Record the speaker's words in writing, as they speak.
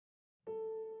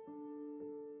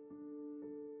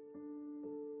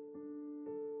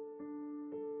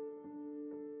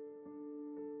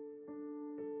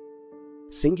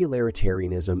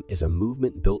Singularitarianism is a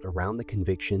movement built around the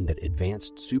conviction that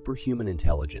advanced superhuman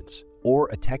intelligence, or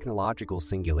a technological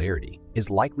singularity, is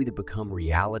likely to become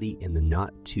reality in the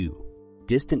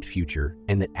not-too-distant future,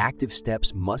 and that active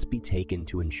steps must be taken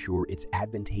to ensure its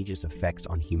advantageous effects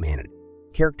on humanity.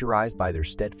 Characterized by their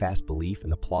steadfast belief in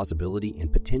the plausibility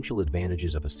and potential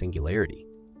advantages of a singularity,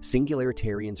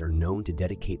 singularitarians are known to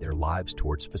dedicate their lives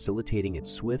towards facilitating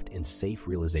its swift and safe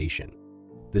realization.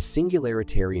 The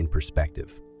singularitarian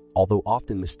perspective, although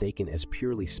often mistaken as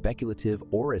purely speculative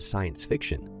or as science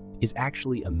fiction, is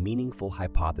actually a meaningful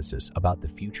hypothesis about the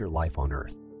future life on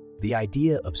Earth. The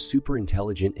idea of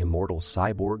superintelligent immortal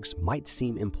cyborgs might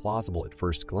seem implausible at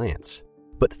first glance,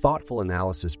 but thoughtful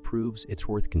analysis proves it's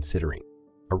worth considering.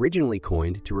 Originally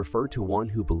coined to refer to one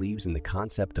who believes in the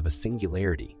concept of a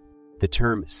singularity, the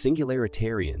term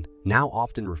singularitarian now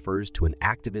often refers to an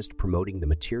activist promoting the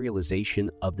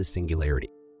materialization of the singularity.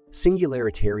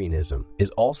 Singularitarianism is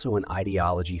also an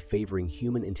ideology favoring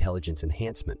human intelligence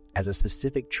enhancement as a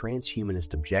specific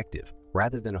transhumanist objective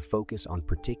rather than a focus on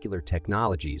particular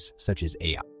technologies such as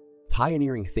AI.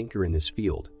 Pioneering thinker in this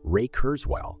field, Ray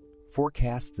Kurzweil,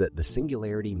 forecasts that the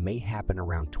singularity may happen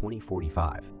around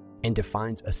 2045 and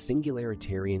defines a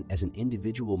singularitarian as an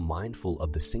individual mindful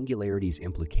of the singularity's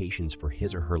implications for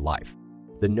his or her life.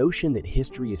 The notion that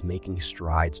history is making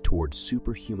strides towards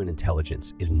superhuman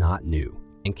intelligence is not new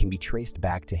and can be traced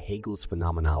back to Hegel's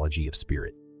phenomenology of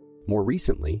spirit. More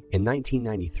recently, in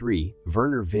 1993,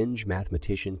 Werner Vinge,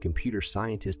 mathematician, computer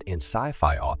scientist, and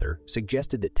sci-fi author,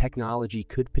 suggested that technology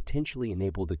could potentially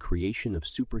enable the creation of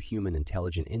superhuman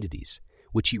intelligent entities,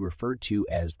 which he referred to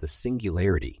as the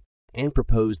singularity, and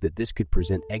proposed that this could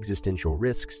present existential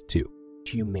risks to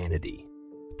humanity.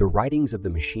 The writings of the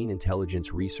Machine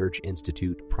Intelligence Research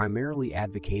Institute primarily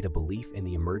advocate a belief in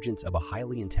the emergence of a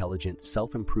highly intelligent,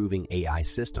 self-improving AI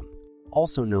system,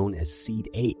 also known as Seed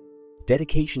 8.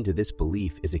 Dedication to this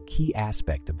belief is a key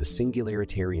aspect of the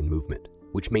singularitarian movement,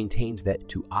 which maintains that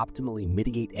to optimally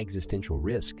mitigate existential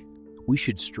risk, we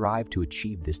should strive to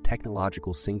achieve this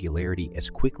technological singularity as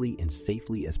quickly and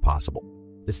safely as possible.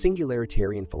 The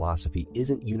singularitarian philosophy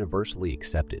isn't universally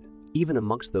accepted, even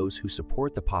amongst those who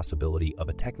support the possibility of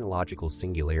a technological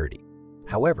singularity.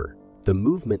 However, the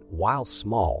movement, while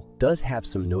small, does have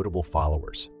some notable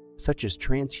followers, such as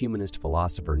transhumanist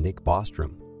philosopher Nick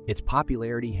Bostrom. Its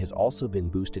popularity has also been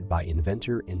boosted by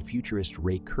inventor and futurist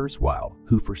Ray Kurzweil,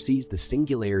 who foresees the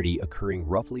singularity occurring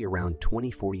roughly around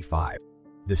 2045.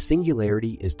 The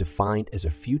singularity is defined as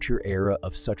a future era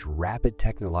of such rapid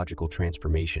technological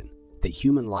transformation that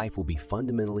human life will be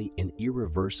fundamentally and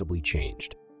irreversibly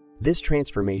changed. This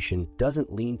transformation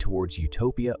doesn't lean towards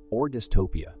utopia or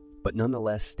dystopia, but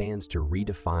nonetheless stands to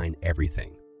redefine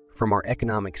everything, from our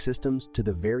economic systems to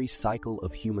the very cycle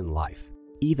of human life,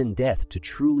 even death. To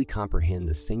truly comprehend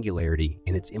the singularity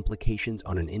and its implications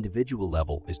on an individual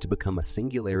level is to become a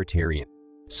singularitarian.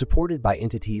 Supported by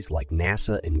entities like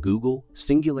NASA and Google,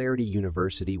 Singularity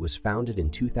University was founded in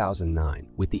 2009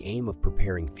 with the aim of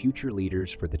preparing future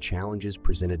leaders for the challenges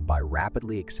presented by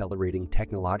rapidly accelerating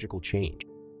technological change.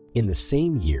 In the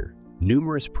same year,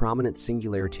 numerous prominent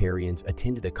singularitarians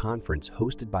attended a conference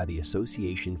hosted by the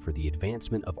Association for the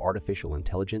Advancement of Artificial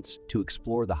Intelligence to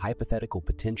explore the hypothetical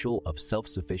potential of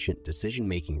self-sufficient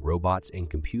decision-making robots and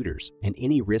computers and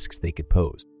any risks they could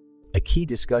pose. A key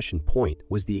discussion point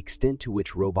was the extent to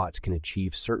which robots can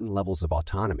achieve certain levels of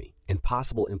autonomy and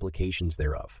possible implications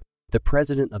thereof. The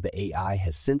president of the AI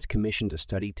has since commissioned a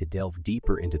study to delve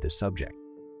deeper into this subject.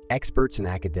 Experts and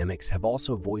academics have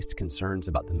also voiced concerns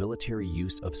about the military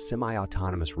use of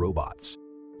semi-autonomous robots.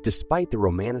 Despite the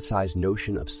romanticized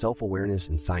notion of self-awareness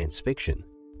in science fiction,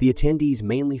 the attendees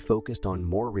mainly focused on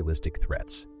more realistic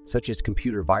threats, such as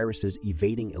computer viruses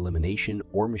evading elimination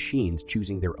or machines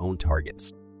choosing their own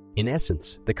targets. In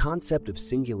essence, the concept of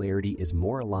singularity is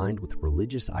more aligned with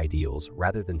religious ideals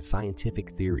rather than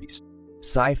scientific theories.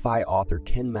 Sci-fi author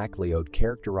Ken MacLeod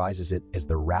characterizes it as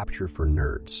the rapture for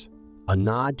nerds, a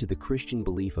nod to the Christian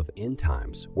belief of end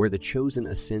times where the chosen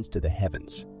ascends to the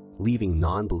heavens, leaving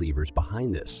non-believers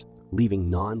behind this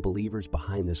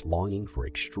longing for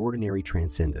extraordinary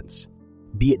transcendence,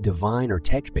 be it divine or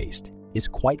tech-based, is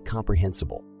quite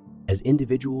comprehensible. As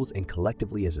individuals and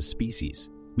collectively as a species,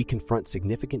 we confront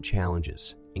significant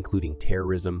challenges, including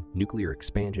terrorism, nuclear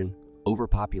expansion,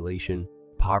 overpopulation,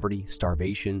 poverty,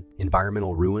 starvation,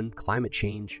 environmental ruin, climate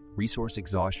change, resource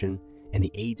exhaustion, and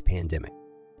the AIDS pandemic.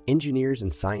 Engineers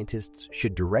and scientists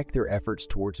should direct their efforts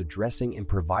towards addressing and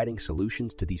providing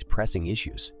solutions to these pressing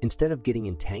issues, instead of getting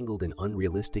entangled in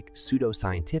unrealistic,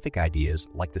 pseudo-scientific ideas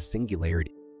like the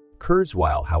singularity.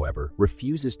 Kurzweil, however,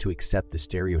 refuses to accept the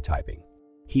stereotyping.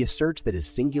 He asserts that his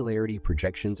singularity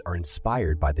projections are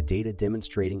inspired by the data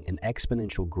demonstrating an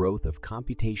exponential growth of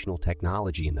computational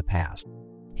technology in the past.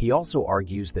 He also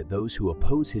argues that those who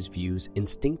oppose his views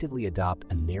instinctively adopt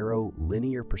a narrow,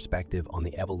 linear perspective on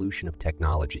the evolution of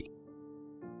technology.